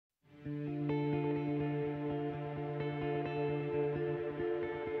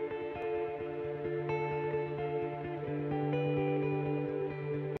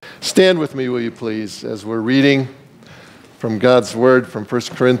Stand with me, will you please, as we're reading from God's Word from 1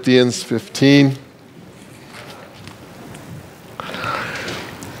 Corinthians 15.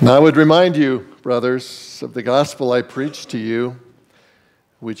 Now I would remind you, brothers, of the gospel I preached to you,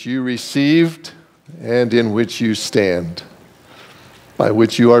 which you received and in which you stand, by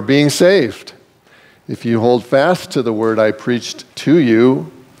which you are being saved, if you hold fast to the word I preached to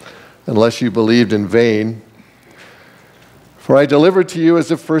you, unless you believed in vain. For I delivered to you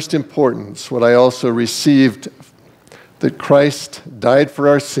as of first importance what I also received, that Christ died for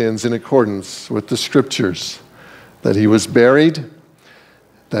our sins in accordance with the Scriptures, that he was buried,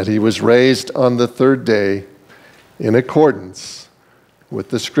 that he was raised on the third day in accordance with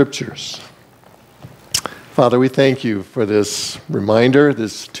the Scriptures. Father, we thank you for this reminder,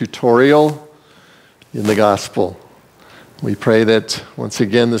 this tutorial in the gospel. We pray that once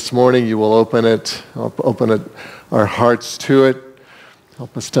again this morning you will open our hearts to it,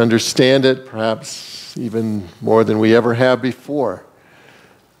 help us to understand it, perhaps even more than we ever have before.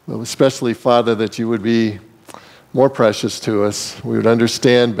 But especially, Father, that you would be more precious to us. We would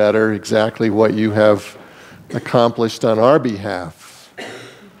understand better exactly what you have accomplished on our behalf.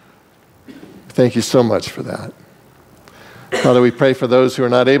 Thank you so much for that. Father, we pray for those who are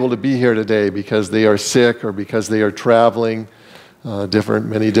not able to be here today because they are sick or because they are traveling,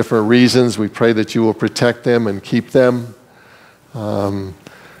 many different reasons. We pray that you will protect them and keep them.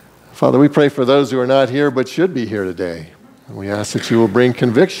 Father, we pray for those who are not here but should be here today. And we ask that you will bring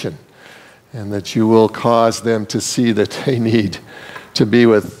conviction and that you will cause them to see that they need to be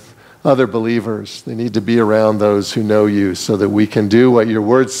with other believers. They need to be around those who know you so that we can do what your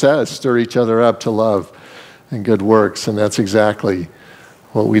word says, stir each other up to love and good works. And that's exactly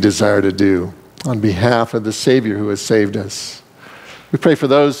what we desire to do on behalf of the Savior who has saved us. We pray for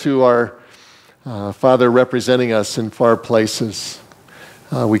those who are, Father, representing us in far places.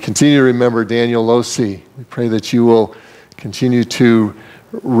 We continue to remember Daniel Losi. We pray that you will continue to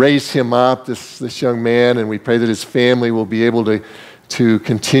raise him up, this young man, and we pray that his family will be able to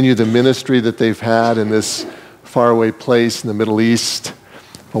continue the ministry that they've had in this faraway place in the Middle East.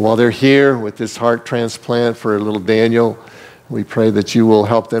 But while they're here with this heart transplant for little Daniel, we pray that you will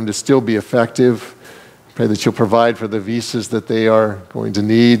help them to still be effective. Pray that you'll provide for the visas that they are going to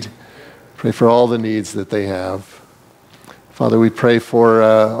need. Pray for all the needs that they have. Father, we pray for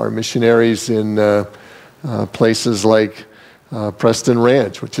our missionaries in places like Preston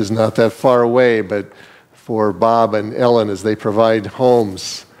Ranch, which is not that far away, but for Bob and Ellen as they provide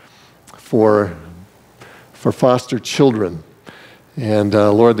homes for foster children. And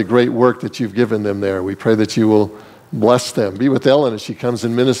Lord, the great work that you've given them there, we pray that you will bless them. Be with Ellen as she comes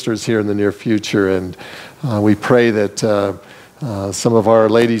and ministers here in the near future. And we pray that some of our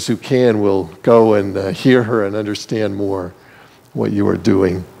ladies who can will go and hear her and understand more what you are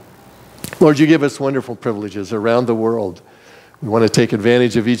doing. Lord, you give us wonderful privileges around the world. We want to take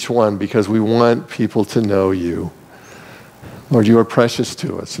advantage of each one because we want people to know you. Lord, you are precious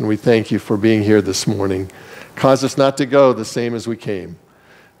to us, and we thank you for being here this morning. Cause us not to go the same as we came,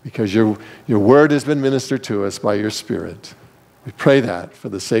 because your word has been ministered to us by your Spirit. We pray that for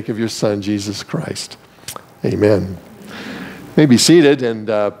the sake of your Son, Jesus Christ. Amen. You may be seated,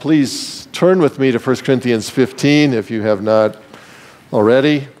 and please turn with me to 1 Corinthians 15 if you have not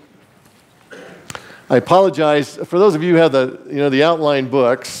already. I apologize for those of you who have the outline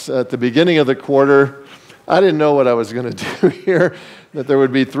books. At the beginning of the quarter, I didn't know what I was going to do here, that there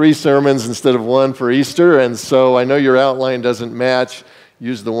would be 3 sermons instead of 1 for Easter, and so I know your outline doesn't match.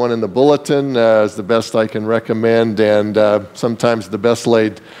 Use the one in the bulletin as the best I can recommend, and sometimes the best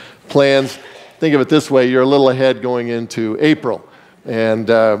laid plans. Think of it this way, you're a little ahead going into April, and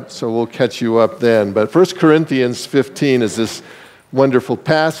so we'll catch you up then. But 1 Corinthians 15 is this wonderful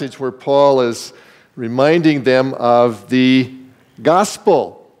passage where Paul is reminding them of the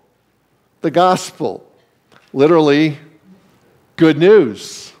gospel. The gospel. Literally, good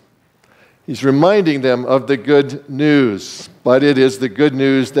news. He's reminding them of the good news, but it is the good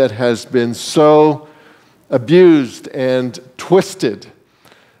news that has been so abused and twisted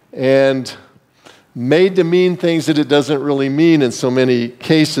and made to mean things that it doesn't really mean in so many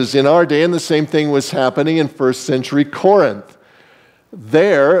cases in our day, and the same thing was happening in first century Corinth.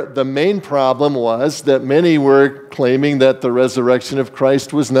 There, the main problem was that many were claiming that the resurrection of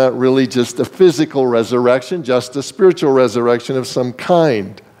Christ was not really just a physical resurrection, just a spiritual resurrection of some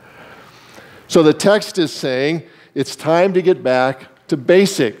kind. So the text is saying it's time to get back to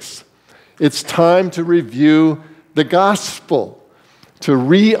basics. It's time to review the gospel, to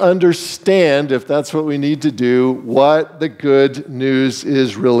re-understand, if that's what we need to do, what the good news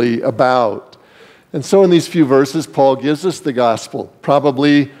is really about. And so in these few verses, Paul gives us the gospel,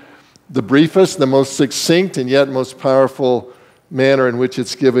 probably the briefest, the most succinct, and yet most powerful manner in which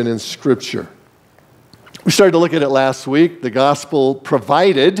it's given in Scripture. We started to look at it last week, the gospel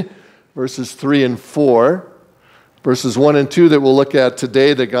provided, verses 3 and 4. Verses 1 and 2 that we'll look at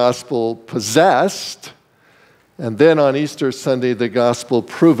today, the gospel possessed. And then on Easter Sunday, the gospel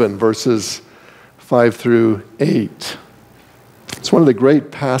proven, verses 5 through 8. It's one of the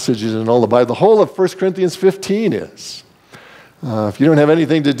great passages in all the Bible. The whole of 1 Corinthians 15 is. If you don't have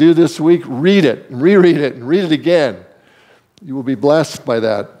anything to do this week, read it and reread it and read it again. You will be blessed by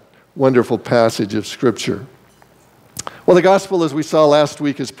that wonderful passage of Scripture. Well, the gospel, as we saw last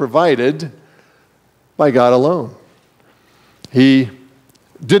week, is provided by God alone. He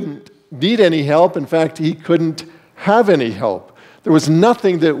didn't need any help. In fact, he couldn't have any help. There was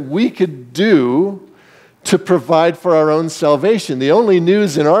nothing that we could do to provide for our own salvation. The only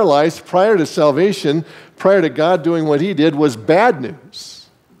news in our lives prior to salvation, prior to God doing what he did, was bad news.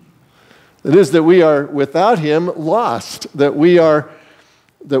 It is that we are, without him, lost, that we are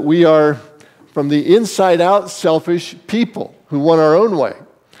from the inside out selfish people who want our own way,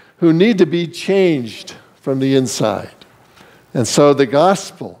 who need to be changed from the inside. And so the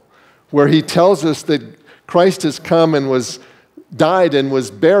gospel, where he tells us that Christ has come and died and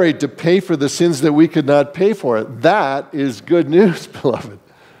was buried to pay for the sins that we could not pay for, that is good news, beloved.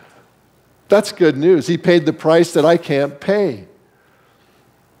 That's good news. He paid the price that I can't pay.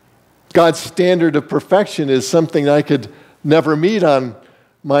 God's standard of perfection is something I could never meet on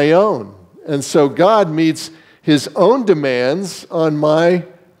my own. And so God meets his own demands on my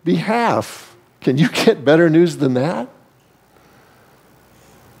behalf. Can you get better news than that?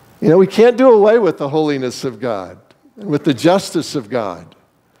 You know, we can't do away with the holiness of God and with the justice of God.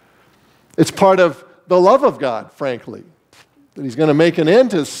 It's part of the love of God, frankly, that he's going to make an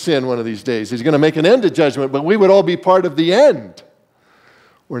end to sin one of these days. He's going to make an end to judgment, but we would all be part of the end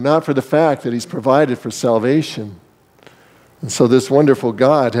were not for the fact that he's provided for salvation. And so this wonderful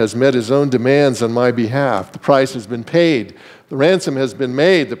God has met his own demands on my behalf. The price has been paid. The ransom has been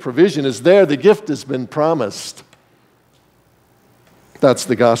made. The provision is there. The gift has been promised. That's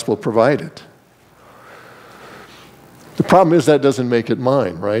the gospel provided. The problem is that doesn't make it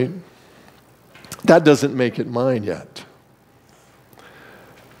mine, right? That doesn't make it mine yet.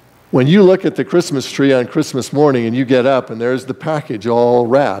 When you look at the Christmas tree on Christmas morning and you get up and there's the package all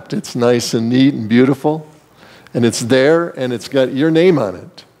wrapped, it's nice and neat and beautiful, and it's there and it's got your name on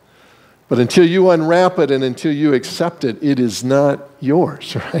it. But until you unwrap it and until you accept it, it is not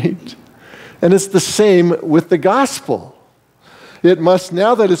yours, right? And it's the same with the gospel. It must,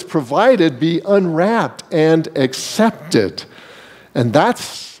 now that it's provided, be unwrapped and accepted. And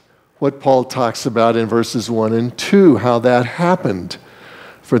that's what Paul talks about in verses 1 and 2, how that happened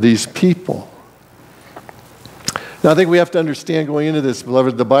for these people. Now, I think we have to understand going into this,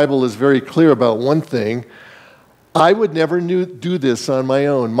 beloved, the Bible is very clear about one thing. I would never do this on my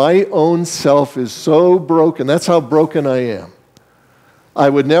own. My own self is so broken. That's how broken I am. I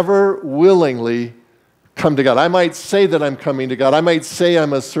would never willingly come to God. I might say that I'm coming to God. I might say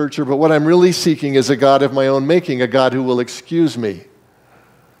I'm a searcher, but what I'm really seeking is a God of my own making, a God who will excuse me.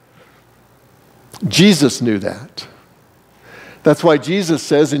 Jesus knew that. That's why Jesus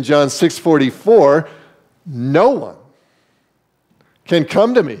says in John 6:44, no one can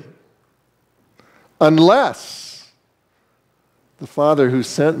come to me unless the Father who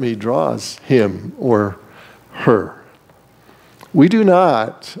sent me draws him or her. We do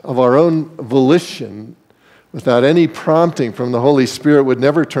not, of our own volition, without any prompting from the Holy Spirit, would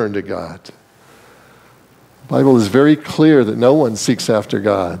never turn to God. The Bible is very clear that no one seeks after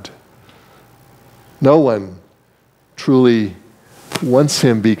God. No one truly wants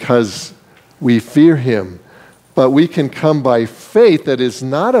him because we fear him. But we can come by faith that is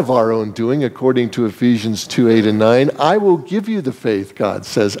not of our own doing, according to Ephesians 2:8 and 9. I will give you the faith, God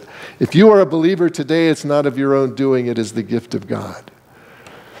says. If you are a believer today, it's not of your own doing, it is the gift of God.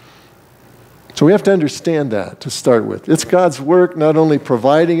 So we have to understand that to start with. It's God's work, not only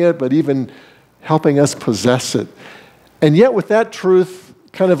providing it, but even helping us possess it. And yet with that truth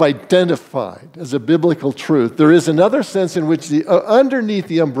kind of identified as a biblical truth, there is another sense in which underneath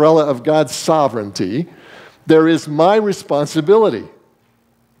the umbrella of God's sovereignty, there is my responsibility.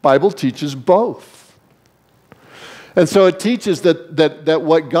 Bible teaches both. And so it teaches that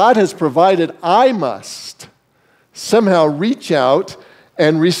what God has provided, I must somehow reach out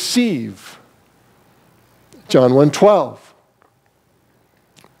and receive. John 1:12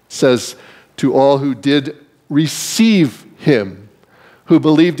 says, to all who did receive him, who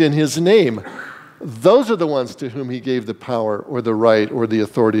believed in his name, those are the ones to whom he gave the power or the right or the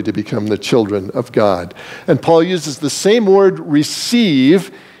authority to become the children of God. And Paul uses the same word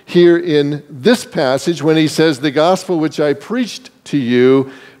receive here in this passage when he says, the gospel which I preached to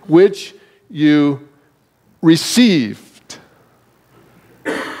you, which you received.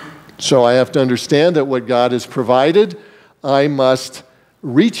 So I have to understand that what God has provided, I must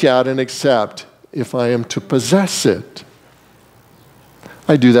reach out and accept if I am to possess it.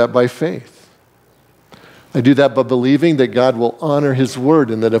 I do that by faith. I do that by believing that God will honor his word,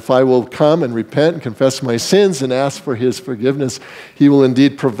 and that if I will come and repent and confess my sins and ask for his forgiveness, he will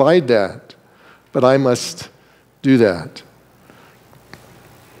indeed provide that. But I must do that.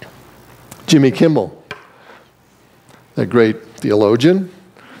 Jimmy Kimmel, that great theologian,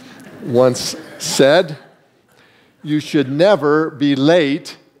 once said, you should never be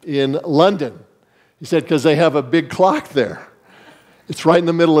late in London. He said, because they have a big clock there. It's right in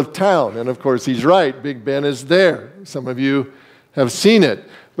the middle of town. And of course, he's right. Big Ben is there. Some of you have seen it.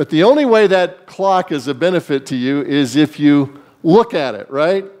 But the only way that clock is a benefit to you is if you look at it,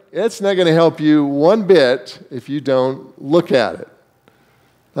 right? It's not going to help you one bit if you don't look at it.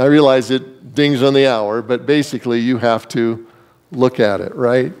 I realize it dings on the hour, but basically you have to look at it,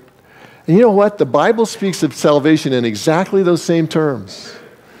 right? And you know what? The Bible speaks of salvation in exactly those same terms.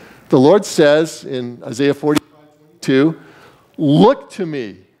 The Lord says in Isaiah 45:22, look to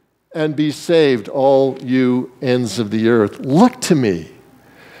me and be saved, all you ends of the earth. Look to me.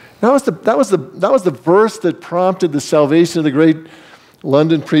 That was the verse that prompted the salvation of the great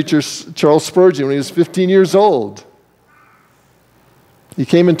London preacher Charles Spurgeon when he was 15 years old. He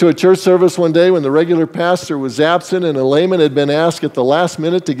came into a church service one day when the regular pastor was absent, and a layman had been asked at the last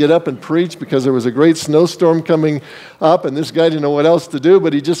minute to get up and preach because there was a great snowstorm coming up, and this guy didn't know what else to do,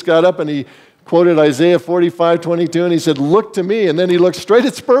 but he just got up and he quoted Isaiah 45:22, and he said, look to me. And then he looked straight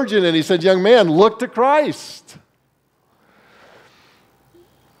at Spurgeon and he said, young man, look to Christ.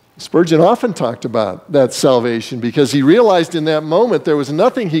 Spurgeon often talked about that salvation because he realized in that moment there was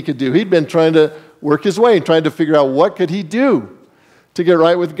nothing he could do. He'd been trying to work his way and trying to figure out what could he do to get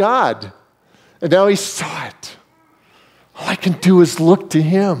right with God. And now he saw it. All I can do is look to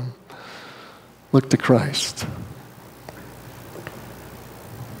him. Look to Christ.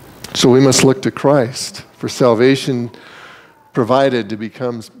 So we must look to Christ for salvation provided to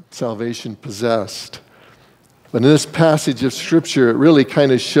become salvation possessed. But in this passage of Scripture, it really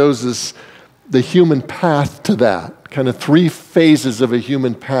kind of shows us the human path to that, kind of three phases of a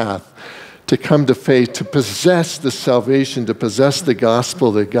human path to come to faith, to possess the salvation, to possess the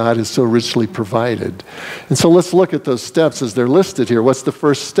gospel that God has so richly provided. And so let's look at those steps as they're listed here. What's the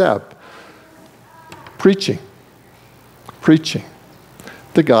first step? Preaching. Preaching.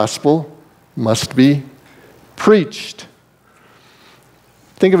 The gospel must be preached.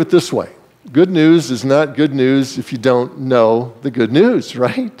 Think of it this way. Good news is not good news if you don't know the good news,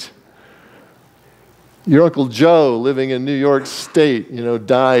 right? Your Uncle Joe living in New York State,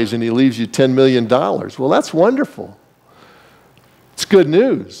 dies and he leaves you $10 million. Well, that's wonderful. It's good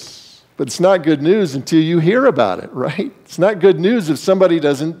news, but it's not good news until you hear about it, right? It's not good news if somebody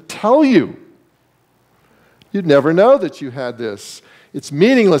doesn't tell you. You'd never know that you had this. It's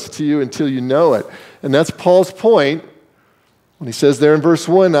meaningless to you until you know it. And that's Paul's point when he says there in verse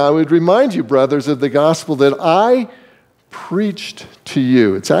 1, I would remind you, brothers, of the gospel that I preached to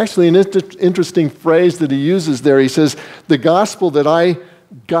you. It's actually an interesting phrase that he uses there. He says, the gospel that I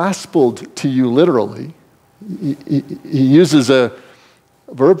gospeled to you, literally. He uses a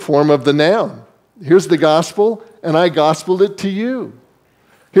verb form of the noun. Here's the gospel, and I gospeled it to you.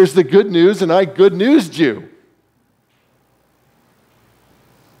 Here's the good news, and I good newsed you.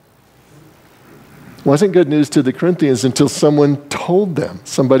 It wasn't good news to the Corinthians until someone told them,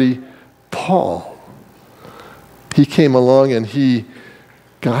 Paul. He came along and he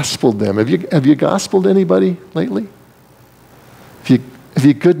gospeled them. Have you gospeled anybody lately? Have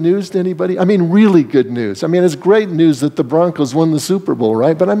you good newsed anybody? I mean, really good news. I mean, it's great news that the Broncos won the Super Bowl,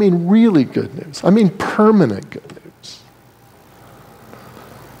 right? But I mean, really good news. I mean, permanent good news.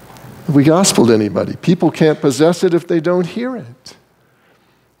 Have we gospeled anybody? People can't possess it if they don't hear it.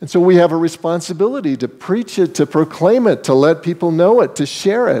 And so we have a responsibility to preach it, to proclaim it, to let people know it, to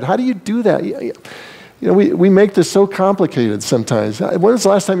share it. How do you do that? We make this so complicated sometimes. When was the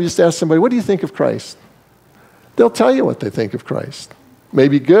last time you just asked somebody, what do you think of Christ? They'll tell you what they think of Christ.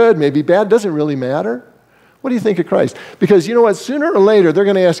 Maybe good, maybe bad, doesn't really matter. What do you think of Christ? Because you know what, sooner or later they're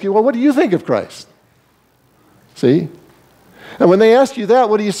going to ask you, well, what do you think of Christ? See? And when they ask you that,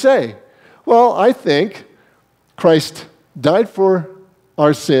 what do you say? Well, I think Christ died for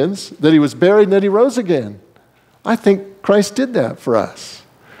our sins, that he was buried, and that he rose again. I think Christ did that for us.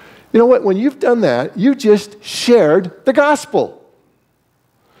 You know what? When you've done that, you just shared the gospel.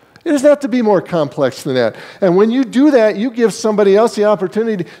 It doesn't have to be more complex than that. And when you do that, you give somebody else the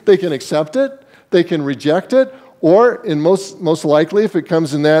opportunity. They can accept it, they can reject it, or in most likely, if it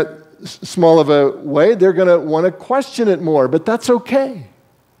comes in that small of a way, they're going to want to question it more, but that's okay.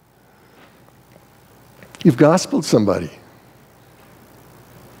 You've gospeled somebody.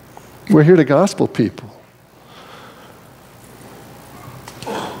 We're here to gospel people.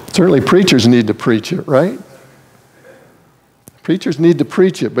 Certainly preachers need to preach it, right? Preachers need to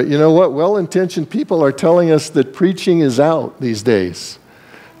preach it, but you know what? Well-intentioned people are telling us that preaching is out these days.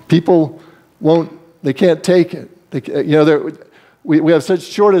 People they can't take it. We have such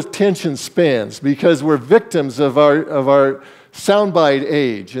short attention spans because we're victims of our soundbite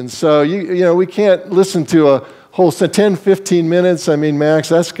age. And so, we can't listen to a whole 10, 15 minutes. I mean, max,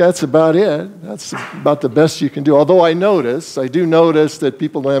 that's about it. That's about the best you can do. Although I do notice that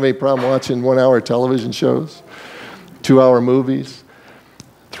people don't have any problem watching 1-hour television shows, 2-hour movies,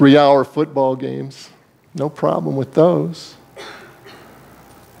 3-hour football games. No problem with those.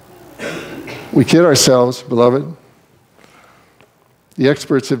 We kid ourselves, beloved. The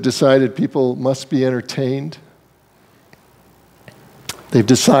experts have decided people must be entertained. They've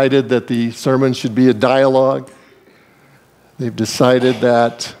decided that the sermon should be a dialogue. They've decided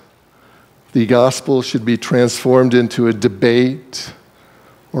that the gospel should be transformed into a debate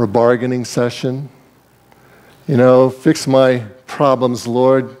or a bargaining session. Fix my problems,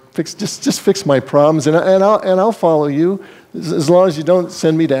 Lord. Just fix my problems, and I'll follow you as long as you don't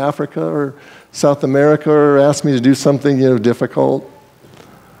send me to Africa or South America or ask me to do something difficult.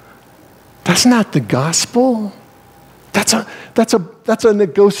 That's not the gospel. That's a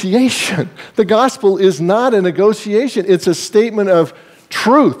negotiation. The gospel is not a negotiation. It's a statement of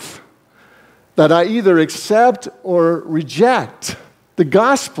truth that I either accept or reject. The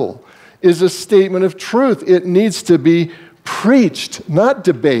gospel is a statement of truth. It needs to be preached, not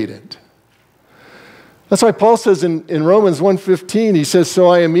debated. That's why Paul says in Romans 1:15, he says, "So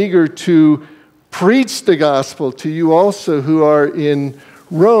I am eager to preach the gospel to you also who are in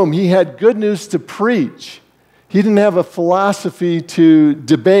Rome." He had good news to preach. He didn't have a philosophy to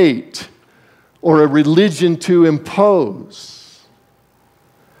debate or a religion to impose.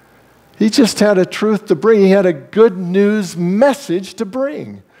 He just had a truth to bring. He had a good news message to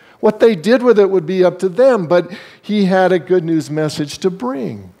bring. What they did with it would be up to them, but he had a good news message to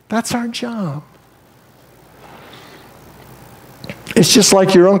bring. That's our job. It's just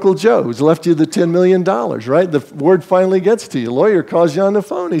like your Uncle Joe who's left you the $10 million, right? The word finally gets to you. Lawyer calls you on the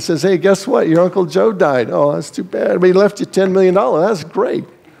phone. He says, "Hey, guess what? Your Uncle Joe died." "Oh, that's too bad. But he left you $10 million. That's great,"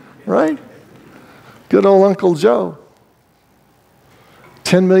 right? Good old Uncle Joe.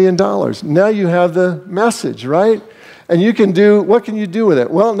 $10 million. Now you have the message, right? And what can you do with it?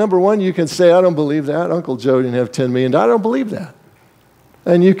 Well, number one, you can say, "I don't believe that. Uncle Joe didn't have $10 million. I don't believe that."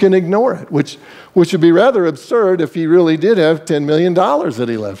 And you can ignore it, which would be rather absurd if he really did have $10 million that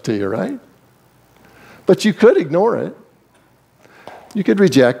he left to you, right? But you could ignore it. You could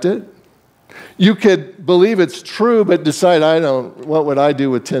reject it. You could believe it's true, but decide, what would I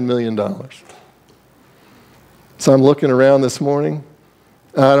do with $10 million? So I'm looking around this morning.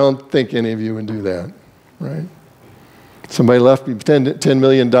 I don't think any of you would do that, right? Somebody left me $10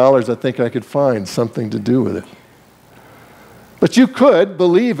 million, I think I could find something to do with it. But you could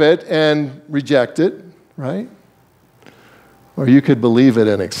believe it and reject it, right? Or you could believe it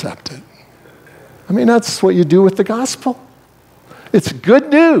and accept it. I mean, that's what you do with the gospel. It's good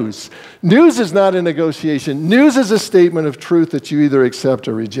news. News is not a negotiation. News is a statement of truth that you either accept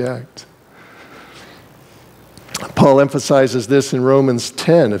or reject. Paul emphasizes this in Romans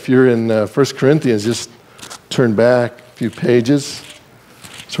 10. If you're in 1 Corinthians, just turn back a few pages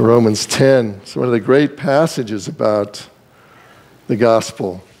to Romans 10. It's one of the great passages about the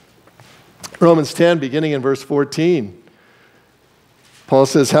gospel. Romans 10, beginning in verse 14. Paul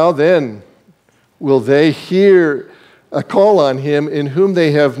says, "How then will they hear a call on him in whom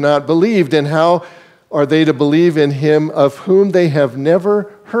they have not believed? And how are they to believe in him of whom they have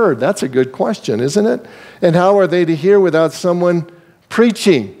never heard?" That's a good question, isn't it? "And how are they to hear without someone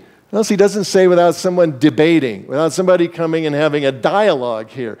preaching?" Notice he doesn't say without someone debating, without somebody coming and having a dialogue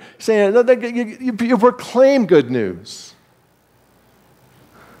here. He's saying, you proclaim good news.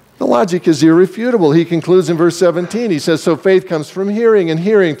 The logic is irrefutable. He concludes in verse 17. He says, "So faith comes from hearing, and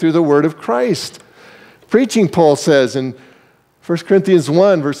hearing through the word of Christ." Preaching, Paul says in 1 Corinthians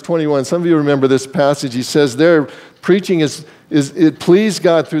 1, verse 21. Some of you remember this passage. He says there, preaching it pleased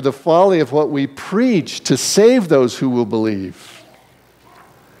God through the folly of what we preach to save those who will believe.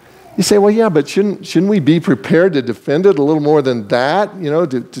 You say, well, yeah, but shouldn't we be prepared to defend it a little more than that,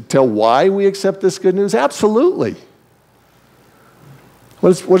 to tell why we accept this good news? Absolutely.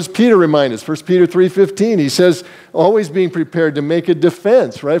 What does Peter remind us? 1 Peter 3:15, he says, always being prepared to make a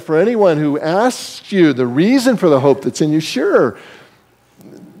defense, right? For anyone who asks you the reason for the hope that's in you, sure.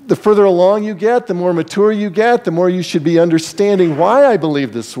 The further along you get, the more mature you get, the more you should be understanding why I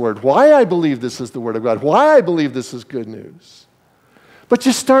believe this word, why I believe this is the word of God, why I believe this is good news. But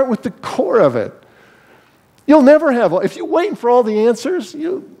you start with the core of it. You'll never have, if you're waiting for all the answers,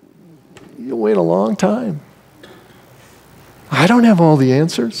 you'll wait a long time. I don't have all the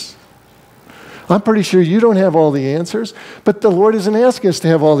answers. I'm pretty sure you don't have all the answers, but the Lord isn't asking us to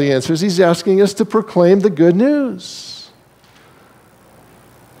have all the answers. He's asking us to proclaim the good news.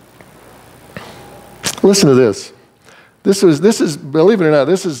 Listen to this. This is, believe it or not,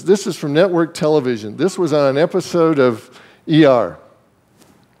 this is from network television. This was on an episode of ER.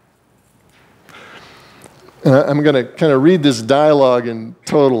 And I'm going to kind of read this dialogue in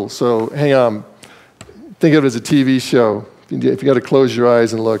total, so hang on. Think of it as a TV show. If you got to close your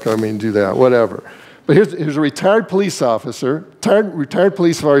eyes and look, I mean, do that, whatever. But here's a retired police officer, retired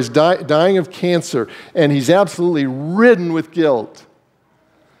police officer dying of cancer, and he's absolutely ridden with guilt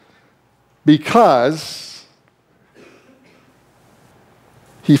because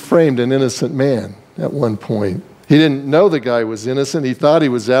he framed an innocent man at one point. He didn't know the guy was innocent. He thought he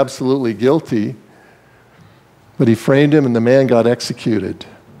was absolutely guilty, but he framed him, and the man got executed.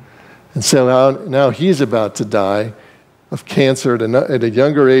 And so now he's about to die of cancer at a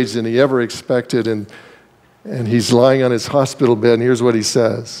younger age than he ever expected, and he's lying on his hospital bed, and here's what he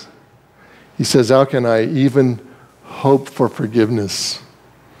says. He says, how can I even hope for forgiveness?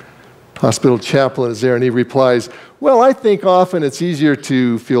 Hospital chaplain is there, and he replies, well, I think often it's easier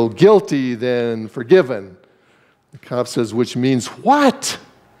to feel guilty than forgiven. The cop says, which means what?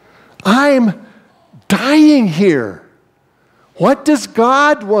 I'm dying here. What does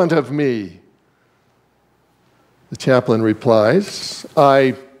God want of me? The chaplain replies,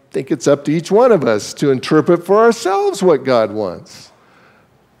 I think it's up to each one of us to interpret for ourselves what God wants.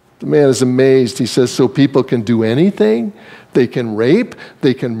 The man is amazed. He says, so people can do anything? They can rape,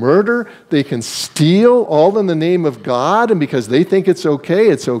 they can murder, they can steal, all in the name of God, and because they think it's okay,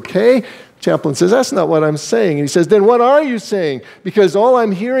 it's okay? Chaplain says, that's not what I'm saying. And he says, then what are you saying? Because all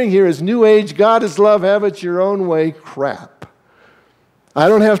I'm hearing here is New Age, God is love, have it your own way crap. I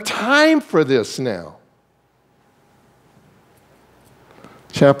don't have time for this now.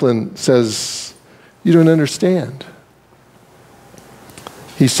 Chaplain says, you don't understand.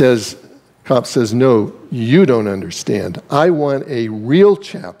 He says, cop says, no, you don't understand. I want a real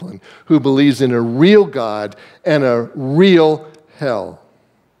chaplain who believes in a real God and a real hell.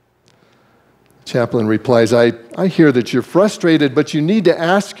 Chaplain replies, I hear that you're frustrated, but you need to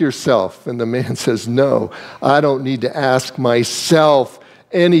ask yourself. And the man says, no, I don't need to ask myself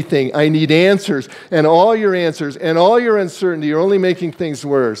anything. I need answers. And all your answers and all your uncertainty are only making things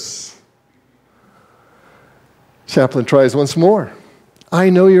worse. Chaplain tries once more. I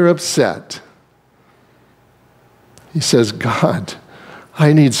know you're upset. He says, God,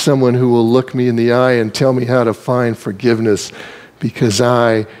 I need someone who will look me in the eye and tell me how to find forgiveness because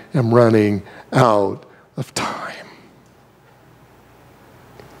I am running out of time.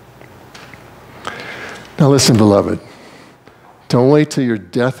 Now listen, beloved. Don't wait till your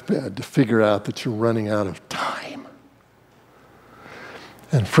deathbed to figure out that you're running out of time.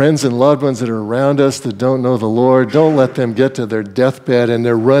 And friends and loved ones that are around us that don't know the Lord, don't let them get to their deathbed and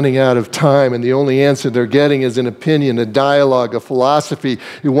they're running out of time and the only answer they're getting is an opinion, a dialogue, a philosophy.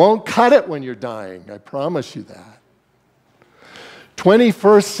 You won't cut it when you're dying. I promise you that.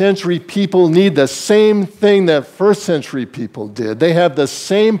 21st century people need the same thing that first century people did. They have the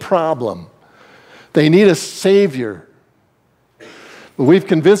same problem. They need a Savior. But we've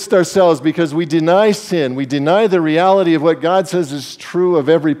convinced ourselves because we deny sin, we deny the reality of what God says is true of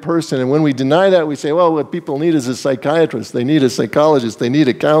every person. And when we deny that, we say, well, what people need is a psychiatrist. They need a psychologist. They need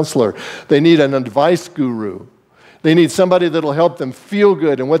a counselor. They need an advice guru. They need somebody that'll help them feel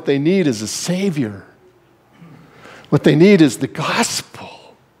good. And what they need is a Savior. What they need is the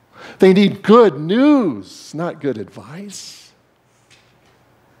gospel. They need good news, not good advice.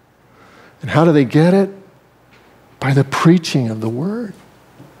 And how do they get it? By the preaching of the word.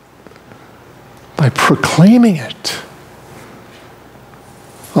 By proclaiming it.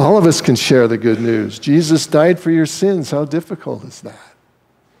 All of us can share the good news. Jesus died for your sins. How difficult is that?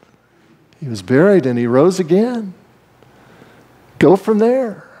 He was buried and he rose again. Go from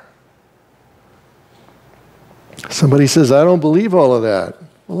there. Somebody says, I don't believe all of that.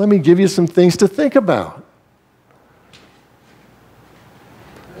 Well, let me give you some things to think about.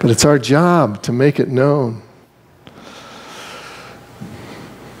 But it's our job to make it known.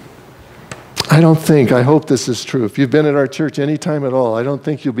 I I hope this is true. If you've been at our church any time at all, I don't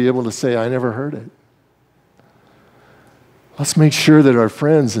think you'll be able to say, I never heard it. Let's make sure that our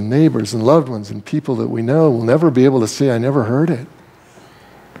friends and neighbors and loved ones and people that we know will never be able to say, I never heard it.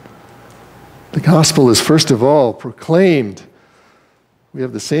 The gospel is first of all proclaimed. We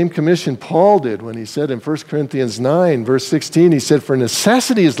have the same commission Paul did when he said in 1 Corinthians 9, verse 16, he said, for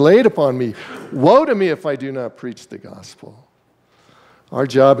necessity is laid upon me. Woe to me if I do not preach the gospel. Our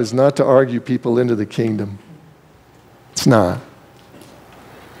job is not to argue people into the kingdom. It's not.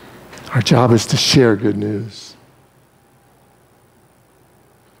 Our job is to share good news.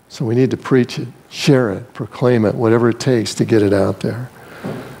 So we need to preach it, share it, proclaim it, whatever it takes to get it out there.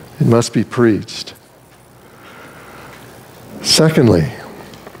 It must be preached. Secondly,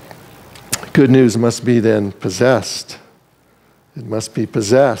 good news must be then possessed. It must be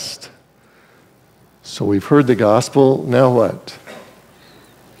possessed. So we've heard the gospel, now what?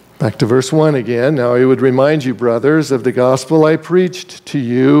 Back to verse 1 again. Now I would remind you, brothers, of the gospel I preached to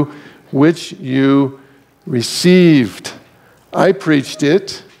you, which you received. I preached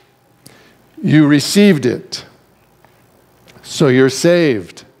it, you received it. So you're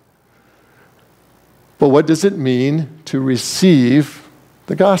saved. But what does it mean to receive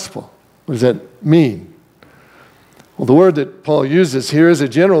the gospel? What does that mean? Well, the word that Paul uses here is a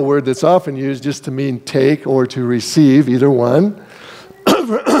general word that's often used just to mean take or to receive, either one.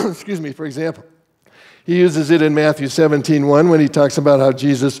 Excuse me, for example, he uses it in Matthew 17:1 when he talks about how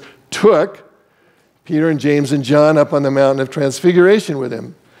Jesus took Peter and James and John up on the mountain of transfiguration with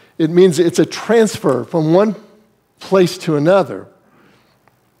him. It means it's a transfer from one place to another.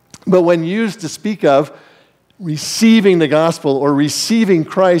 But when used to speak of receiving the gospel or receiving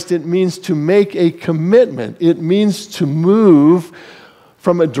Christ, it means to make a commitment. It means to move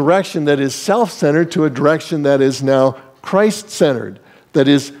from a direction that is self-centered to a direction that is now Christ-centered, that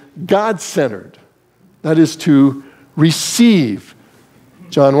is God-centered. That is to receive.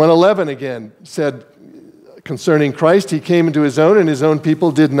 John 1:11 again said concerning Christ, he came into his own and his own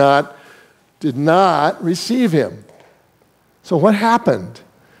people did not receive him. So what happened?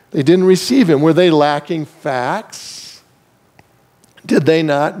 They didn't receive him. Were they lacking facts? Did they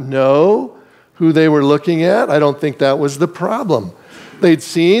not know who they were looking at? I don't think that was the problem. They'd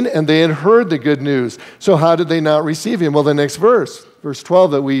seen and they had heard the good news. So how did they not receive him? Well, the next verse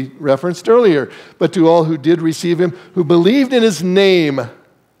 12 that we referenced earlier. But to all who did receive him, who believed in his name,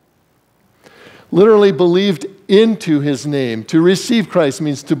 literally believed into his name. To receive Christ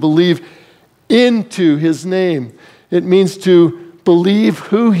means to believe into his name. It means to believe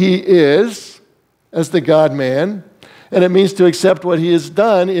who he is as the God-man, and it means to accept what he has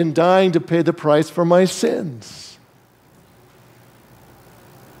done in dying to pay the price for my sins.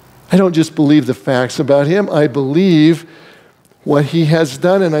 I don't just believe the facts about him, I believe what he has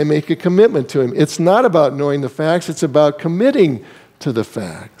done and I make a commitment to him. It's not about knowing the facts, it's about committing to the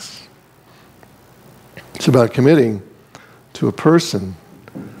facts. It's about committing to a person.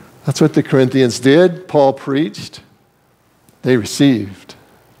 That's what the Corinthians did. Paul preached. They received.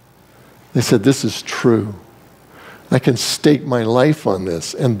 They said, this is true. I can stake my life on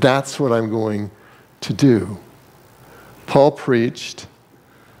this, and that's what I'm going to do. Paul preached.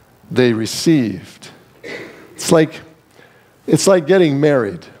 They received. It's like getting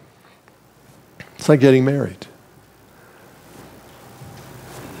married. It's like getting married.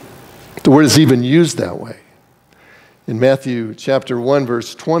 The word is even used that way. In Matthew chapter 1,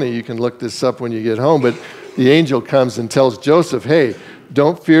 verse 20, you can look this up when you get home, but the angel comes and tells Joseph, hey,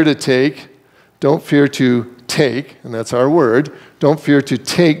 don't fear to take, and that's our word, don't fear to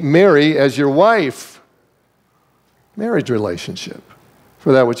take Mary as your wife. Marriage relationship.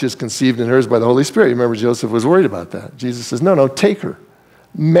 For that which is conceived in her is by the Holy Spirit. You remember Joseph was worried about that. Jesus says, no, take her.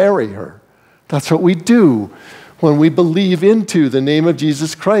 Marry her. That's what we do. When we believe into the name of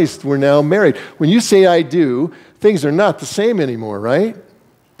Jesus Christ, we're now married. When you say I do, things are not the same anymore, right?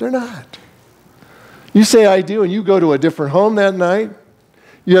 They're not. You say I do and you go to a different home that night.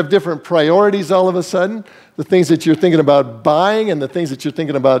 You have different priorities all of a sudden. The things that you're thinking about buying and the things that you're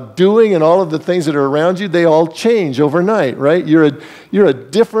thinking about doing and all of the things that are around you, they all change overnight, right? You're a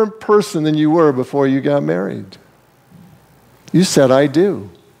different person than you were before you got married. You said I do.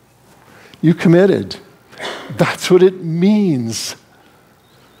 You committed. That's what it means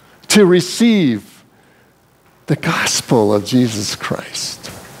to receive the gospel of Jesus Christ.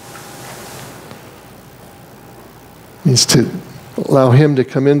 It means to allow him to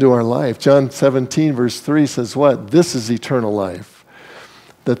come into our life. John 17, verse 3 says what? This is eternal life,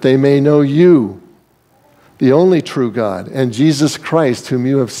 that they may know you, the only true God, and Jesus Christ, whom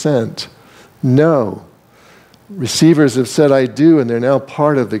you have sent. No. Receivers have said, I do, and they're now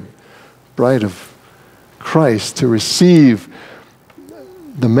part of the bride of Christ. To receive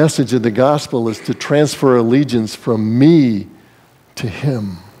the message of the gospel is to transfer allegiance from me to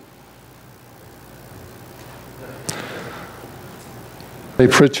him. Ray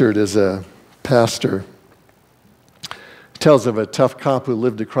Pritchard is a pastor. He tells of a tough cop who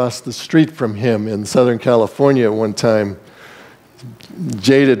lived across the street from him in Southern California at one time.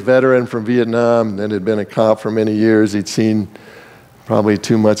 Jaded veteran from Vietnam and had been a cop for many years. He'd seen probably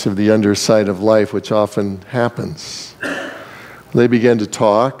too much of the underside of life, which often happens. They began to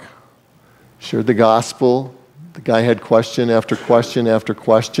talk, shared the gospel. The guy had question after question after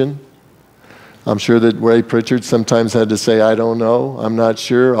question. I'm sure that Ray Pritchard sometimes had to say, I don't know, I'm not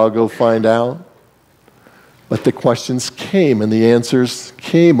sure, I'll go find out. But the questions came and the answers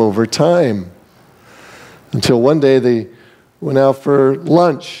came over time. Until one day they went out for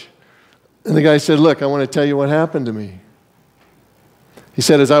lunch. And the guy said, look, I want to tell you what happened to me. He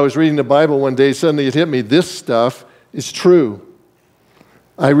said, as I was reading the Bible one day, suddenly it hit me, this stuff is true.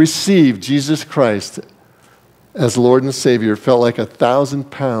 I received Jesus Christ as Lord and Savior. It felt like 1,000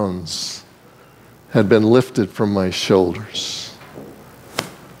 pounds had been lifted from my shoulders.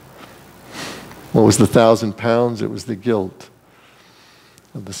 What was the 1,000 pounds? It was the guilt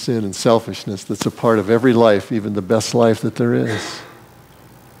of the sin and selfishness that's a part of every life, even the best life that there is.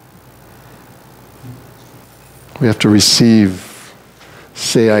 We have to receive,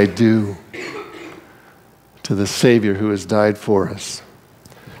 say I do, to the Savior who has died for us.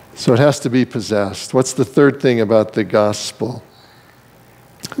 So it has to be possessed. What's the third thing about the gospel?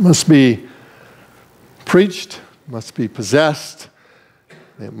 It must be preached, must be possessed,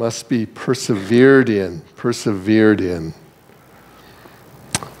 it must be persevered in, persevered in.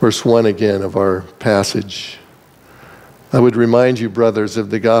 Verse 1 again of our passage. I would remind you, brothers,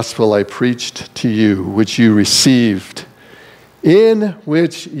 of the gospel I preached to you, which you received, in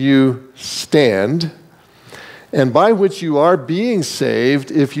which you stand, and by which you are being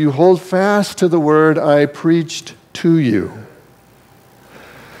saved, if you hold fast to the word I preached to you.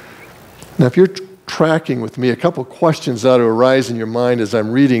 Now, if you're tracking with me, a couple questions ought to arise in your mind as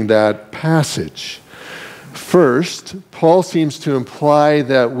I'm reading that passage. First, Paul seems to imply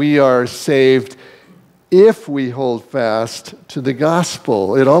that we are saved if we hold fast to the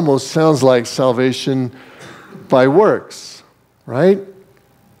gospel. It almost sounds like salvation by works, right?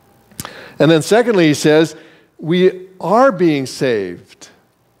 And then secondly, he says, we are being saved.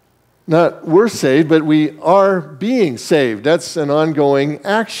 Not we're saved, but we are being saved. That's an ongoing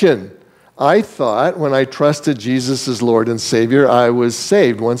action. I thought when I trusted Jesus as Lord and Savior, I was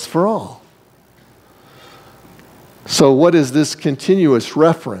saved once for all. So what is this continuous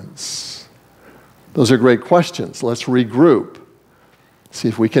reference? Those are great questions. Let's regroup. See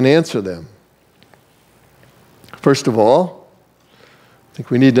if we can answer them. First of all, I think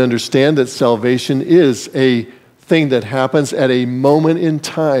we need to understand that salvation is a thing that happens at a moment in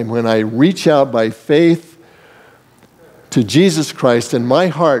time when I reach out by faith to Jesus Christ and my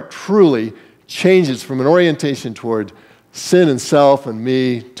heart truly changes from an orientation toward sin and self and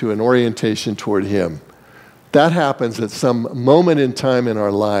me to an orientation toward Him. That happens at some moment in time in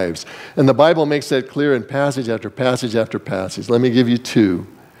our lives. And the Bible makes that clear in passage after passage after passage. Let me give you two.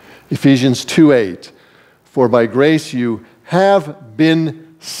 Ephesians 2:8. For by grace you have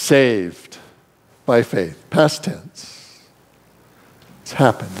been saved by faith. Past tense. It's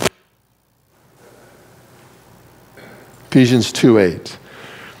happened. Ephesians 2:8.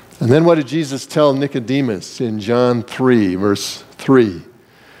 And then what did Jesus tell Nicodemus in John 3, verse 3?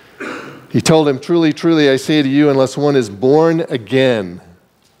 He told him, truly, truly, I say to you, unless one is born again,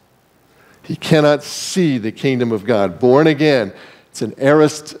 he cannot see the kingdom of God. Born again. It's an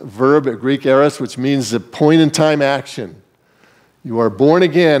aorist verb, a Greek aorist, which means a point-in-time action. You are born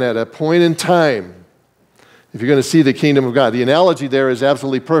again at a point in time if you're going to see the kingdom of God. The analogy there is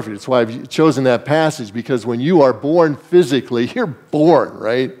absolutely perfect. It's why I've chosen that passage, because when you are born physically, you're born,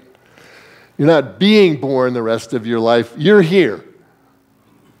 right? You're not being born the rest of your life. You're here.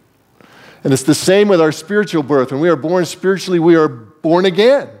 And it's the same with our spiritual birth. When we are born spiritually, we are born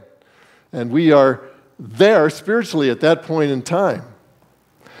again. And we are there spiritually at that point in time.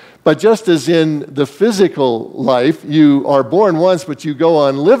 But just as in the physical life, you are born once, but you go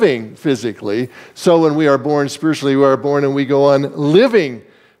on living physically, so when we are born spiritually, we are born and we go on living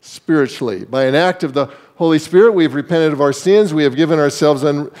spiritually. By an act of the Holy Spirit, we have repented of our sins. We have given ourselves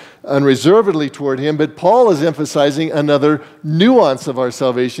unreservedly toward Him. But Paul is emphasizing another nuance of our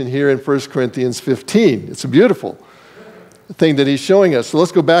salvation here in 1 Corinthians 15. It's a beautiful thing that he's showing us. So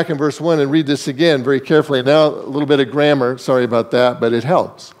let's go back in verse 1 and read this again very carefully. Now, a little bit of grammar. Sorry about that, but it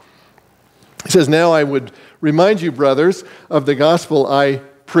helps. He says, now I would remind you, brothers, of the gospel I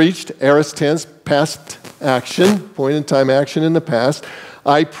preached, aorist tense, past action, point in time action in the past.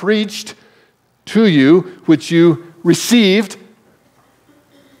 I preached to you, which you received,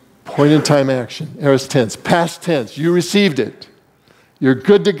 point in time action, aorist tense, past tense. You received it. You're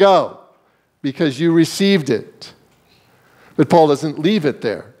good to go because you received it. But Paul doesn't leave it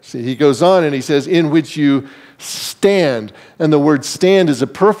there. See, he goes on and he says, in which you stand. And the word stand is a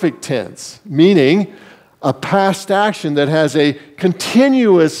perfect tense, meaning a past action that has a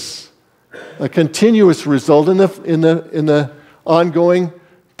continuous result in the ongoing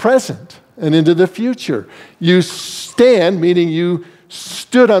present and into the future. You stand, meaning you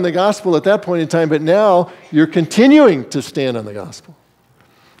stood on the gospel at that point in time, but now you're continuing to stand on the gospel.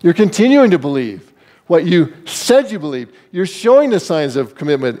 You're continuing to believe what you said you believed. You're showing the signs of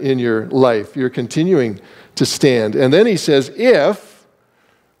commitment in your life. You're continuing to stand. And then he says,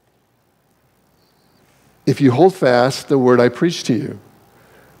 if you hold fast the word I preached to you.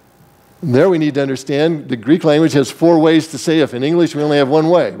 And there we need to understand the Greek language has 4 ways to say if. In English, we only have 1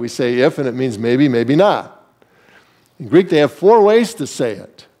 way. We say if, and it means maybe, maybe not. In Greek, they have 4 ways to say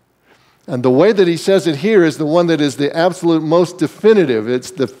it. And the way that he says it here is the one that is the absolute most definitive.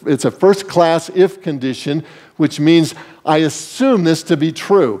 It's a first-class if condition, which means I assume this to be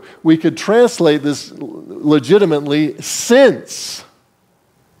true. We could translate this legitimately, since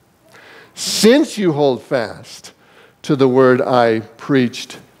you hold fast to the word I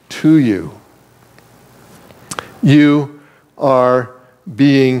preached to you, you are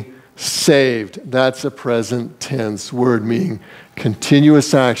being saved. That's a present tense word, meaning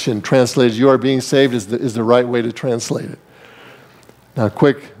continuous action. Translated, you are being saved is the right way to translate it. Now,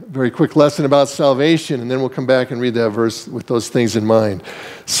 very quick lesson about salvation, and then we'll come back and read that verse with those things in mind.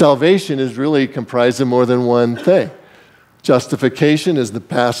 Salvation is really comprised of more than one thing. Justification is the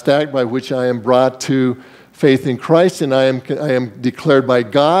past act by which I am brought to faith in Christ, and I am declared by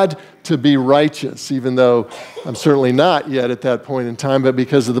God to be righteous, even though I'm certainly not yet at that point in time, but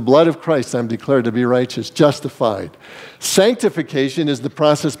because of the blood of Christ, I'm declared to be righteous, justified. Sanctification is the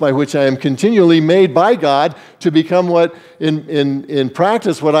process by which I am continually made by God to become what, in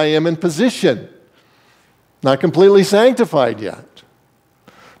practice, what I am in position. Not completely sanctified yet.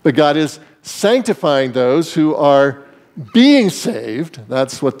 But God is sanctifying those who are being saved.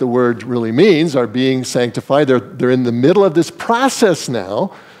 That's what the word really means, are being sanctified. They're in the middle of this process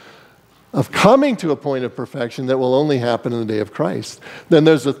now of coming to a point of perfection that will only happen in the day of Christ. Then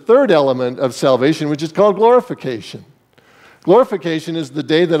there's a third element of salvation, which is called glorification. Glorification is the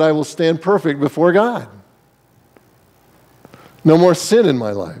day that I will stand perfect before God. No more sin in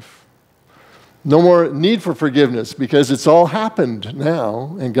my life. No more need for forgiveness because it's all happened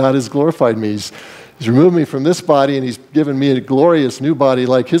now and God has glorified me. He's removed me from this body and he's given me a glorious new body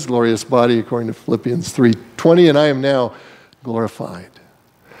like his glorious body according to Philippians 3:20, and I am now glorified.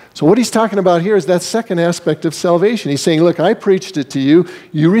 So what he's talking about here is that second aspect of salvation. He's saying, look, I preached it to you.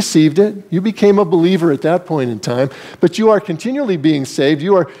 You received it. You became a believer at that point in time. But you are continually being saved.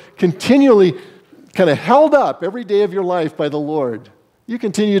 You are continually kind of held up every day of your life by the Lord. You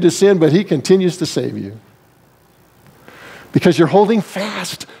continue to sin, but he continues to save you. Because you're holding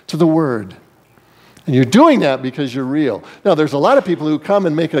fast to the word. And you're doing that because you're real. Now, there's a lot of people who come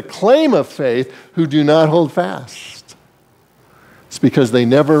and make a claim of faith who do not hold fast. It's because they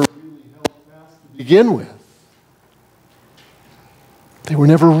never really held fast to begin with. They were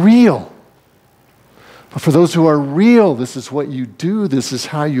never real. But for those who are real, this is what you do. This is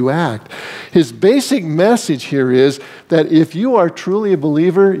how you act. His basic message here is that if you are truly a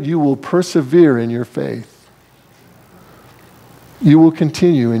believer, you will persevere in your faith. You will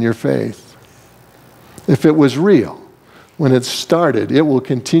continue in your faith. If it was real when it started, it will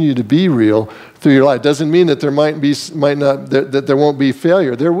continue to be real through your life. Doesn't mean that there that there won't be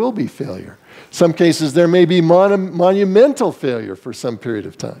failure. There will be failure. Some cases there may be monumental failure for some period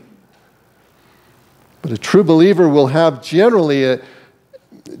of time. But a true believer will have generally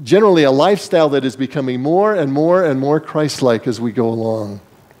a lifestyle that is becoming more and more and more Christ-like as we go along.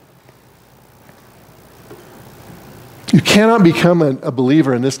 You cannot become a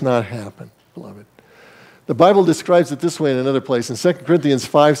believer and this not happen, beloved. The Bible describes it this way in another place. In 2 Corinthians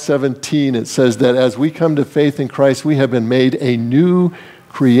 5:17, it says that as we come to faith in Christ, we have been made a new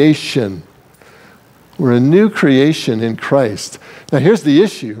creation. We're a new creation in Christ. Now here's the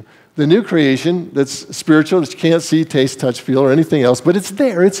issue. The new creation that's spiritual, that you can't see, taste, touch, feel, or anything else, but it's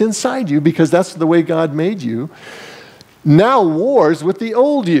there, it's inside you because that's the way God made you, now wars with the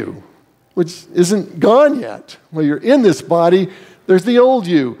old you, which isn't gone yet. Well, you're in this body, there's the old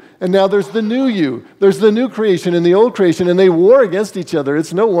you, and now there's the new you. There's the new creation and the old creation, and they war against each other.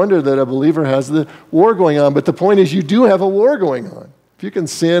 It's no wonder that a believer has the war going on, but the point is you do have a war going on If you can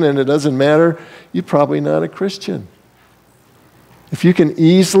sin and it doesn't matter, you're probably not a Christian. If you can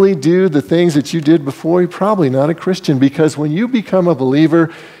easily do the things that you did before, you're probably not a Christian, because when you become a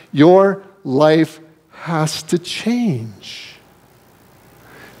believer, your life has to change.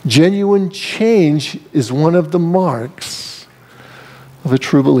 Genuine change is one of the marks of a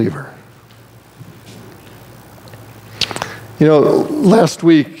true believer. You know, last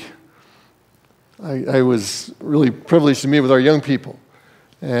week, I was really privileged to meet with our young people.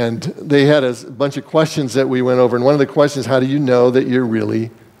 And they had a bunch of questions that we went over. And one of the questions, how do you know that you're really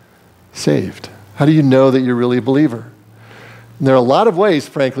saved? How do you know that you're really a believer? And there are a lot of ways,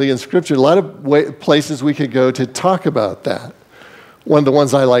 frankly, in Scripture, a lot of places we could go to talk about that. One of the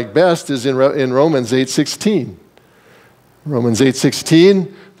ones I like best is in Romans 8:16. Romans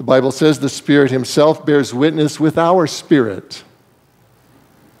 8:16, the Bible says, the Spirit himself bears witness with our spirit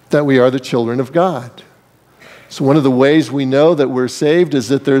that we are the children of God. So one of the ways we know that we're saved is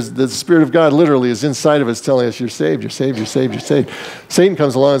that the Spirit of God literally is inside of us telling us, you're saved, you're saved, you're saved, you're saved. Satan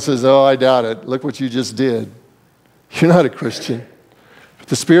comes along and says, oh, I doubt it. Look what you just did. You're not a Christian. But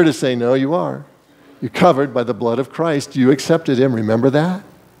the Spirit is saying, no, you are. You're covered by the blood of Christ. You accepted him. Remember that?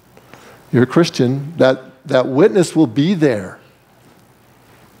 You're a Christian. That witness will be there.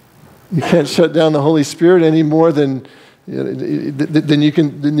 You can't shut down the Holy Spirit any more than you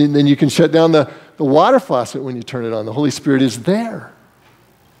can shut down the water faucet when you turn it on. The Holy Spirit is there.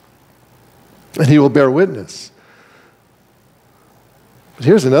 And he will bear witness. But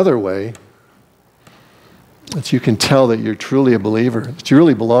here's another way that you can tell that you're truly a believer, that you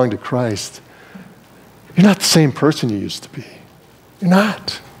really belong to Christ. You're not the same person you used to be. You're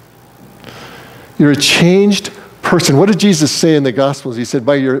not. You're a changed person. What did Jesus say in the Gospels? He said,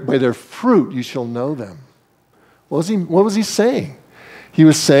 by their fruit you shall know them. What was he saying? He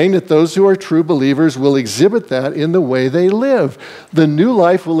was saying that those who are true believers will exhibit that in the way they live. The new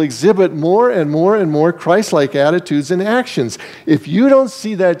life will exhibit more and more and more Christ-like attitudes and actions. If you don't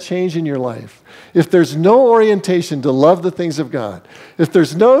see that change in your life, if there's no orientation to love the things of God, if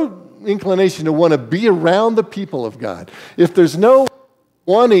there's no inclination to want to be around the people of God, if there's no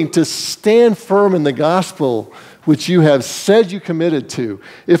wanting to stand firm in the gospel which you have said you committed to,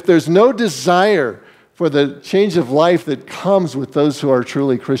 if there's no desire for the change of life that comes with those who are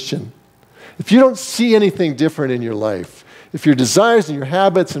truly Christian. If you don't see anything different in your life, if your desires and your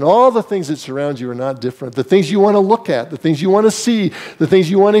habits and all the things that surround you are not different, the things you want to look at, the things you want to see, the things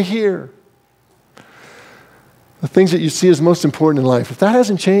you want to hear, the things that you see as most important in life, if that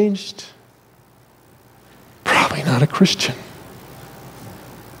hasn't changed, probably not a Christian.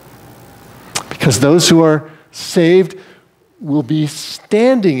 Because those who are saved will be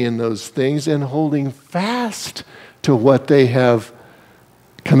standing in those things and holding fast to what they have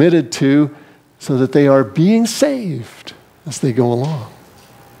committed to so that they are being saved as they go along.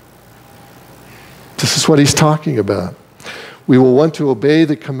 This is what he's talking about. We will want to obey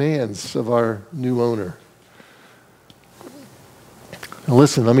the commands of our new owner. Now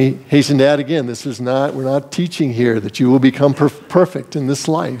listen, let me hasten to add again, we're not teaching here that you will become perfect in this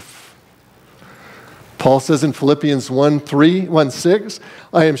life. Paul says in Philippians 1:6,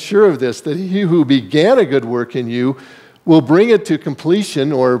 I am sure of this, that he who began a good work in you will bring it to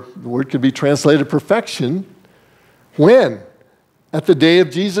completion, or the word could be translated perfection. When? At the day of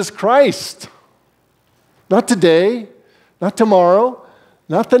Jesus Christ. Not today, not tomorrow,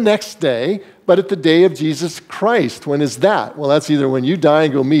 not the next day, but at the day of Jesus Christ. When is that? Well, that's either when you die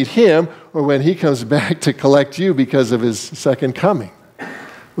and go meet him, or when he comes back to collect you because of his second coming.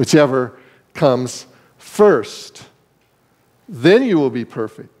 Whichever comes first. Then you will be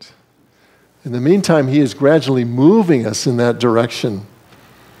perfect. In the meantime, he is gradually moving us in that direction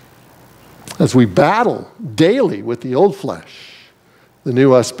as we battle daily with the old flesh, the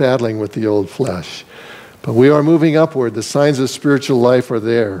new us battling with the old flesh. But we are moving upward. The signs of spiritual life are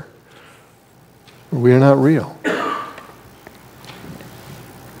there. We are not real.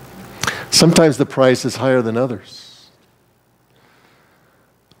 Sometimes the price is higher than others.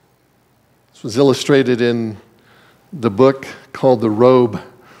 This was illustrated in the book called The Robe,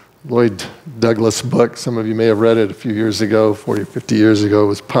 Lloyd Douglas book. Some of you may have read it a few years ago, 40 or 50 years ago. It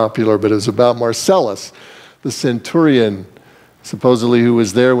was popular, but it was about Marcellus, the centurion, supposedly who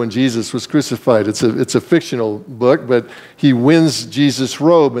was there when Jesus was crucified. It's a fictional book, but he wins Jesus'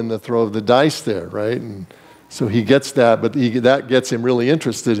 robe in the throw of the dice there, right? And so he gets that, but that gets him really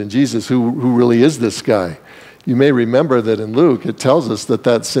interested in Jesus. Who really is this guy? You may remember that in Luke, it tells us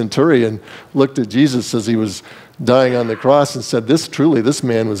that centurion looked at Jesus as he was dying on the cross and said, this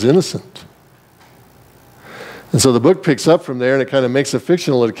man was innocent. And so the book picks up from there, and it kind of makes a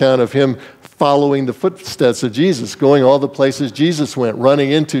fictional account of him following the footsteps of Jesus, going all the places Jesus went, running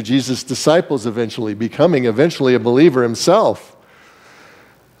into Jesus' disciples eventually, becoming eventually a believer himself.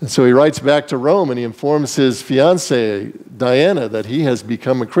 And so he writes back to Rome and he informs his fiancée, Diana, that he has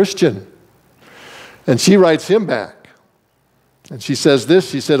become a Christian. And she writes him back. And she says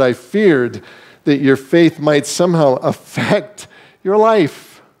this, she said, I feared that your faith might somehow affect your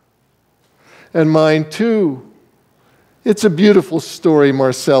life. And mine too. It's a beautiful story,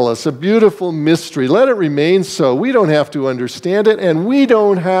 Marcellus, a beautiful mystery. Let it remain so. We don't have to understand it, and we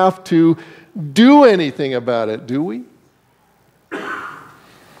don't have to do anything about it, do we?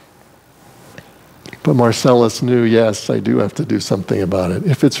 But Marcellus knew, yes, I do have to do something about it.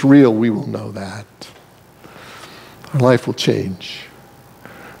 If it's real, we will know that. Our life will change.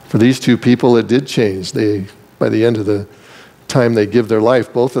 For these two people, it did change. By the end of the time they give their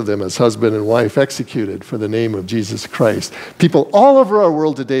life, both of them as husband and wife, executed for the name of Jesus Christ. People all over our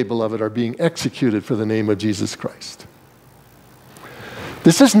world today, beloved, are being executed for the name of Jesus Christ.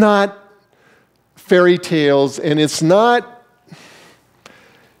 This is not fairy tales, and it's not,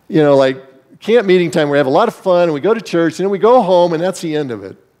 like camp meeting time where we have a lot of fun and we go to church and then we go home and that's the end of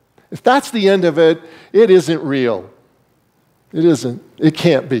it. If that's the end of it, it isn't real. It isn't. It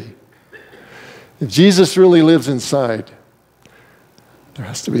can't be. If Jesus really lives inside, there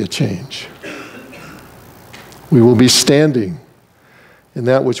has to be a change. We will be standing in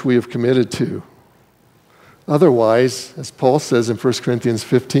that which we have committed to. Otherwise, as Paul says in 1 Corinthians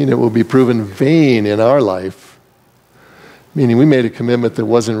 15, it will be proven vain in our life, meaning we made a commitment that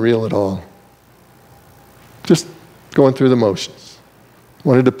wasn't real at all. Just going through the motions.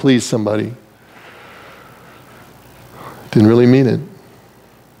 Wanted to please somebody. Didn't really mean it.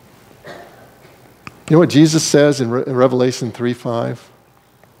 You know what Jesus says in Revelation 3:5?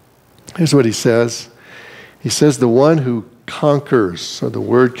 Here's what he says. He says, the one who conquers, or the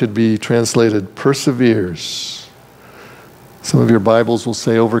word could be translated perseveres. Some of your Bibles will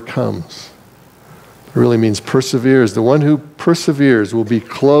say overcomes. It really means perseveres. The one who perseveres will be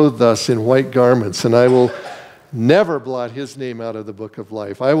clothed thus in white garments, and I will never blot his name out of the book of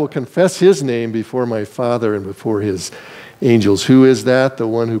life. I will confess his name before my Father and before his angels. Who is that? The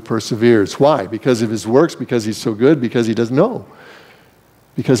one who perseveres. Why? Because of his works? Because he's so good? Because he doesn't know?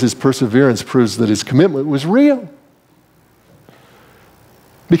 Because his perseverance proves that his commitment was real.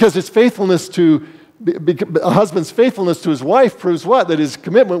 Because his faithfulness to, a husband's faithfulness to his wife proves what? That his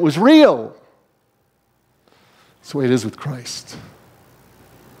commitment was real. That's the way it is with Christ.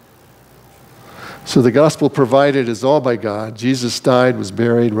 So the gospel provided is all by God. Jesus died, was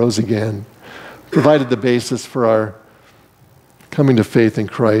buried, rose again, provided the basis for our coming to faith in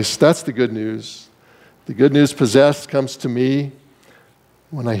Christ. That's the good news. The good news possessed comes to me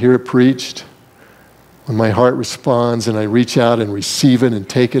when I hear it preached, when my heart responds and I reach out and receive it and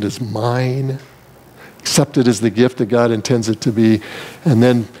take it as mine, accept it as the gift that God intends it to be, and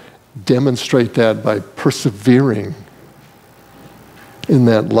then demonstrate that by persevering in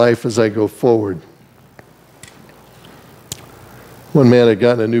that life as I go forward. One man had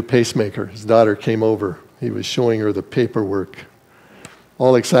gotten a new pacemaker. His daughter came over. He was showing her the paperwork,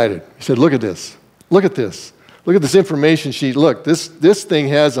 all excited. He said, look at this. Look at this. Look at this information sheet. Look, this thing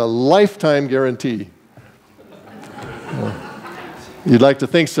has a lifetime guarantee. Well, you'd like to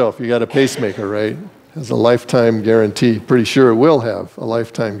think so if you got a pacemaker, right? It has a lifetime guarantee. Pretty sure it will have a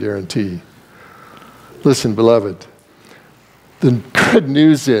lifetime guarantee. Listen, beloved, the good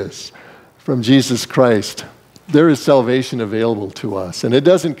news is from Jesus Christ, there is salvation available to us. And it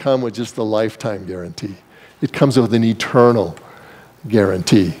doesn't come with just a lifetime guarantee. It comes with an eternal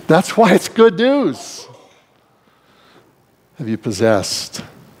guarantee. That's why it's good news. Have you possessed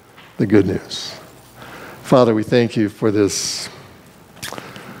the good news? Father, we thank you for this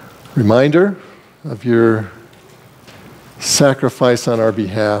reminder of your sacrifice on our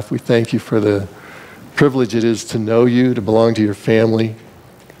behalf. We thank you for the privilege it is to know you, to belong to your family.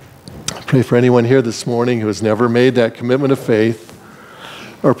 I pray for anyone here this morning who has never made that commitment of faith,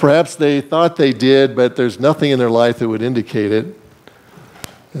 or perhaps they thought they did, but there's nothing in their life that would indicate it.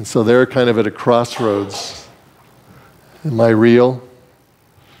 And so they're kind of at a crossroads. Am I real?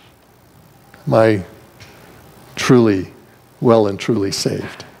 Am I truly, well and truly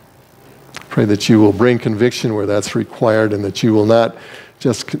saved? Pray that you will bring conviction where that's required, and that you will not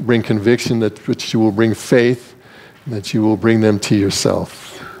just bring conviction, but you will bring faith, and that you will bring them to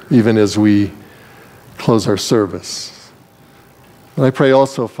yourself, even as we close our service. And I pray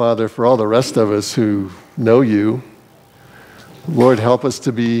also, Father, for all the rest of us who know you. Lord, help us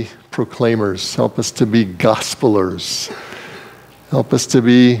to be proclaimers. Help us to be gospelers. Help us to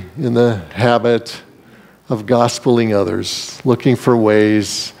be in the habit of gospeling others, looking for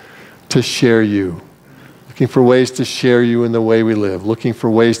ways to share you. Looking for ways to share you in the way we live. Looking for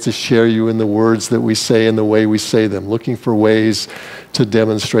ways to share you in the words that we say and the way we say them. Looking for ways to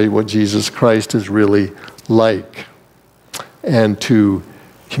demonstrate what Jesus Christ is really like. And to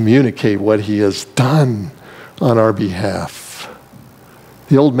communicate what he has done on our behalf.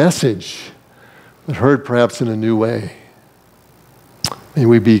 The old message, but heard perhaps in a new way. May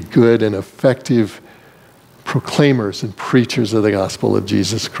we be good and effective proclaimers and preachers of the gospel of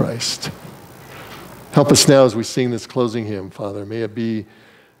Jesus Christ. Help us now as we sing this closing hymn, Father. May it be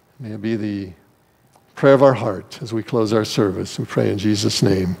the prayer of our heart as we close our service. We pray in Jesus'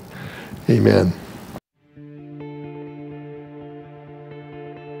 name. Amen.